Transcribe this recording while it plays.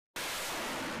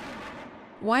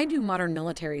Why do modern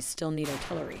militaries still need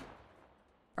artillery?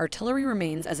 Artillery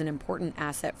remains as an important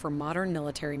asset for modern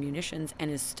military munitions and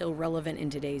is still relevant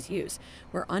in today's use,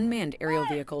 where unmanned aerial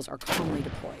vehicles are commonly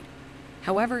deployed.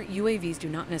 However, UAVs do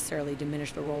not necessarily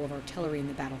diminish the role of artillery in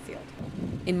the battlefield.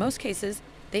 In most cases,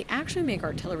 they actually make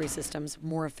artillery systems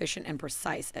more efficient and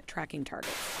precise at tracking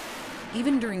targets.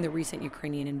 Even during the recent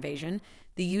Ukrainian invasion,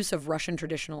 the use of Russian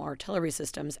traditional artillery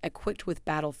systems equipped with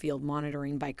battlefield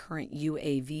monitoring by current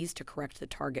UAVs to correct the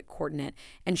target coordinate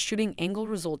and shooting angle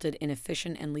resulted in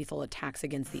efficient and lethal attacks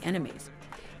against the enemies.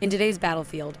 In today's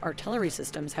battlefield, artillery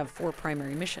systems have four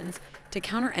primary missions: to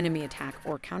counter enemy attack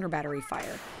or counter battery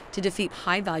fire, to defeat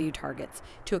high-value targets,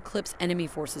 to eclipse enemy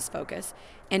forces' focus,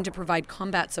 and to provide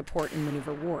combat support in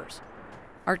maneuver wars.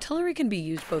 Artillery can be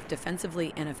used both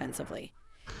defensively and offensively.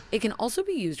 It can also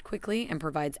be used quickly and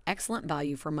provides excellent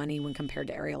value for money when compared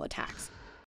to aerial attacks.